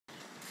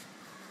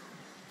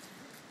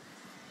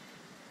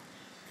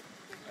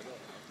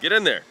Get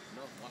in there.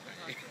 No,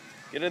 why?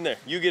 Get in there.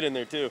 You get in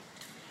there too.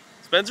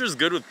 Spencer's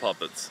good with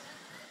puppets.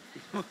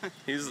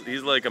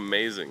 He's like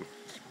amazing.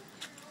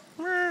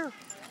 Her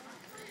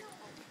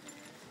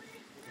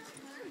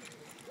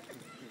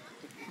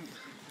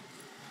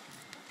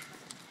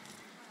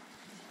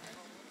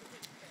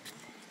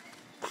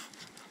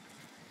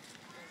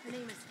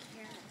name is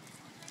Karen.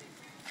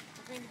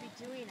 We're going to be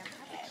doing a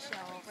puppet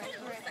show right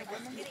here at the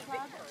Women's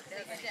Club.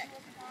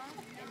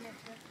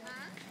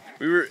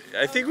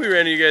 I think we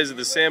ran into you guys at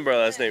the sandbar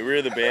last night. We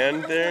were the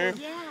band there.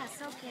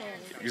 Yes, okay.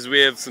 Because we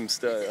have some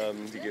stuff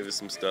to give us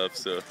some stuff,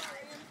 so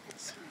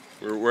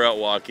we're out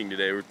walking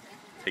today. We're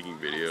taking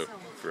video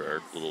for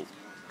our little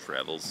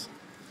travels.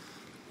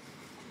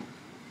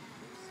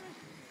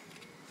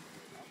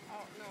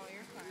 Oh, no,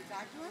 you're fine.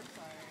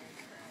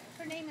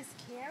 Her name is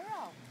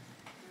Carol.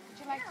 Would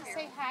you like to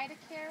say hi to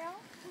Carol?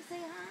 Well, say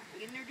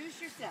hi.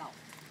 Introduce yourself.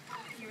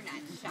 You're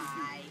not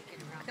shy.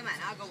 Come on,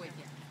 I'll go with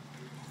you.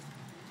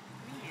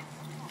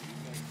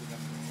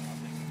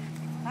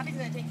 Poppy's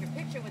going to take your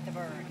picture with the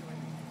bird.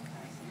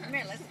 Come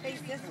here, let's face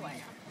this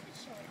way.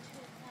 Show at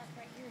 2 o'clock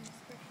right here in the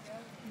Script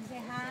Road. You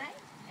say hi.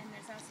 And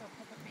there's also a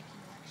puppet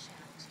making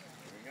workshop too.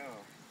 Here we go.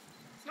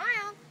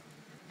 Smile.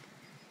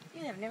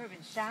 You have never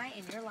been shy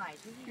in your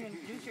life. You can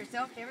introduce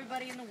yourself to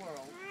everybody in the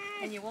world,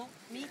 and you won't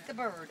meet the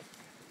bird.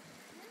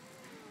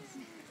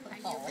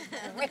 Oh,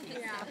 wait.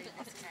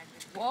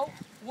 Whoa,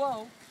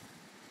 whoa.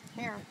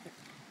 Here.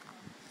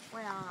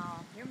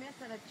 Well, you're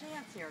missing a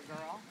chance here,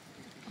 girl.